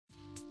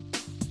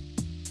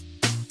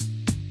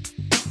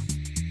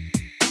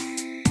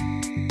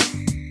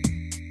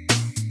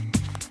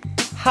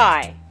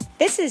Hi,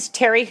 this is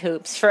Terry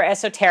Hoops for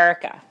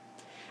Esoterica.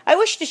 I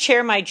wish to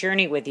share my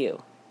journey with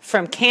you,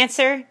 from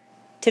cancer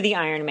to the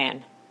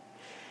Ironman.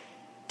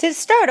 To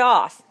start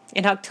off,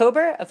 in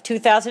October of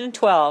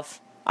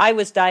 2012, I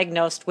was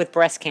diagnosed with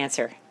breast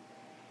cancer.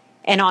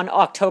 And on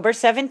October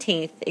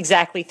 17th,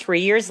 exactly 3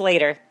 years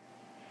later,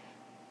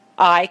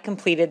 I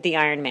completed the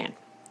Ironman.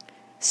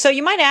 So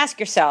you might ask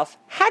yourself,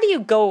 how do you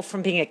go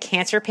from being a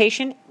cancer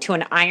patient to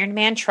an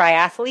Ironman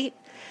triathlete?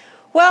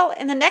 Well,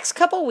 in the next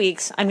couple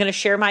weeks, I'm going to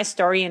share my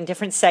story in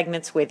different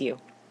segments with you.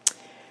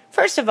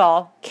 First of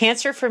all,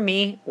 cancer for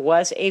me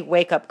was a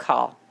wake-up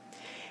call.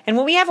 And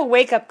when we have a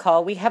wake-up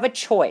call, we have a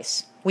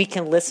choice. We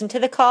can listen to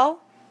the call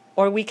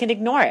or we can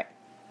ignore it.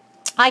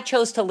 I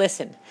chose to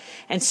listen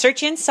and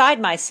search inside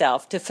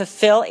myself to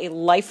fulfill a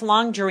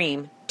lifelong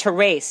dream to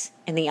race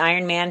in the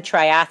Ironman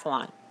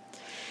triathlon.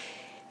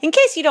 In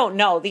case you don't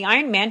know, the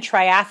Ironman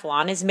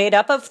triathlon is made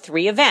up of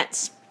 3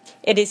 events.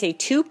 It is a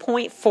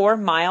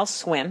 2.4-mile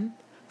swim,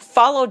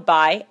 followed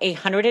by a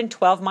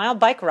 112-mile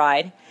bike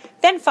ride,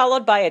 then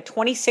followed by a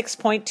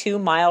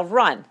 26.2-mile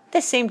run,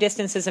 the same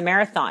distance as a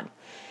marathon.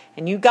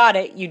 And you got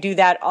it, you do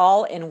that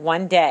all in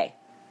one day.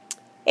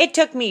 It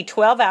took me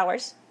 12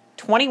 hours,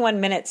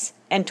 21 minutes,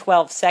 and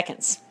 12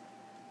 seconds.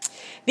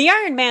 The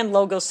Ironman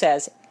logo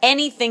says,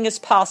 anything is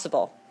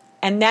possible,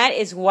 and that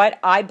is what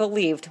I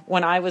believed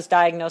when I was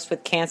diagnosed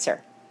with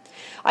cancer.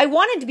 I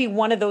wanted to be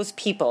one of those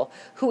people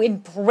who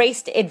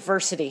embraced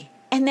adversity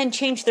and then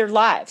changed their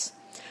lives.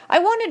 I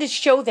wanted to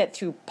show that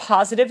through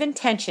positive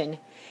intention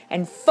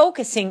and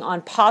focusing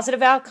on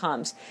positive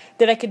outcomes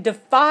that I could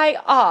defy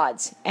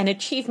odds and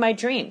achieve my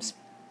dreams.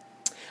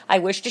 I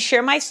wish to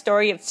share my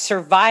story of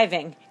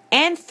surviving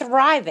and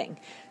thriving,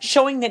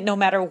 showing that no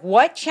matter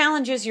what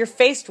challenges you're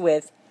faced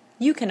with,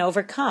 you can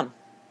overcome.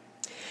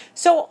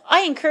 So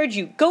I encourage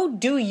you, go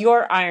do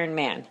your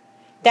Ironman.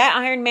 That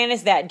Ironman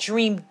is that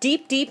dream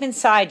deep, deep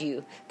inside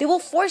you that will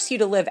force you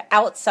to live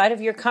outside of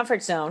your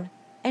comfort zone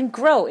and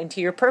grow into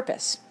your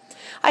purpose.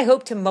 I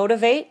hope to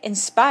motivate,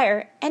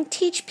 inspire, and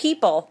teach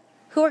people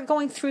who are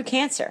going through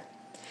cancer.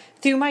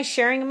 Through my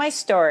sharing of my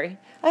story,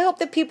 I hope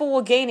that people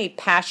will gain a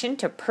passion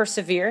to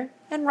persevere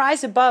and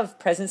rise above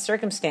present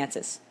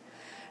circumstances.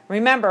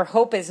 Remember,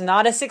 hope is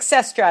not a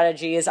success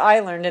strategy, as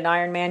I learned in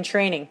Ironman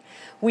training.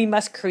 We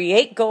must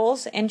create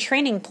goals and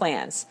training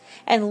plans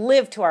and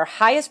live to our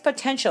highest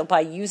potential by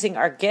using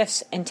our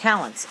gifts and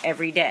talents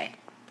every day.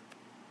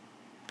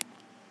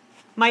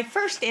 My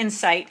first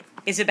insight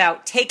is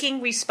about taking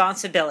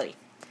responsibility.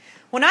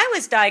 When I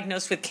was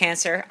diagnosed with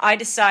cancer, I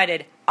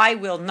decided I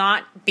will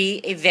not be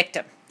a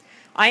victim.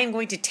 I am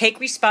going to take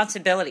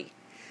responsibility.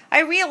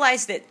 I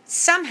realized that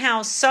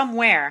somehow,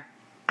 somewhere,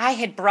 I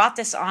had brought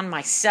this on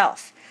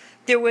myself.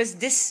 There was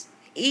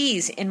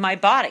dis-ease in my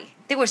body.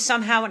 There was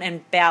somehow an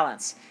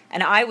imbalance,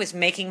 and I was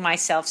making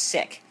myself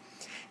sick.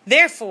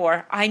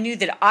 Therefore, I knew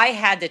that I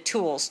had the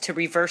tools to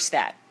reverse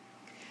that.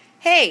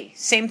 Hey,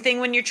 same thing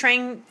when you're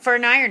training for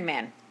an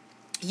Ironman.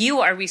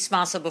 You are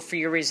responsible for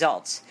your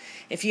results.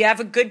 If you have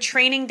a good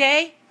training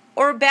day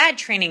or a bad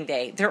training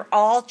day, they're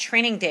all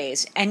training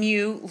days, and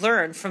you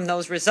learn from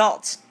those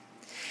results.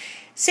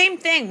 Same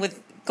thing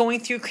with going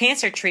through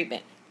cancer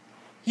treatment.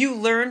 You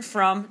learn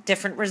from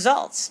different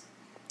results.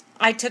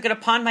 I took it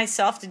upon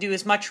myself to do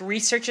as much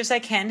research as I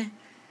can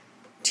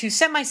to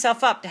set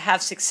myself up to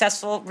have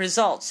successful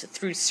results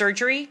through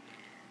surgery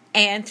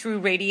and through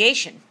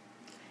radiation.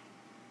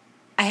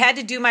 I had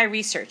to do my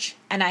research,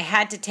 and I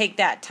had to take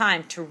that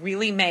time to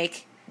really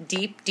make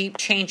deep, deep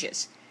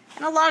changes.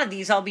 And a lot of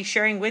these I'll be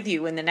sharing with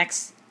you in the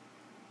next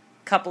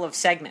couple of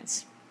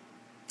segments.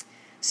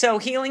 So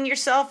healing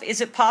yourself,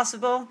 is it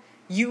possible?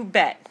 You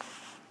bet.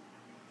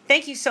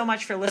 Thank you so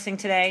much for listening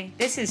today.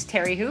 This is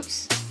Terry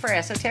Hoops for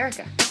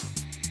Esoterica.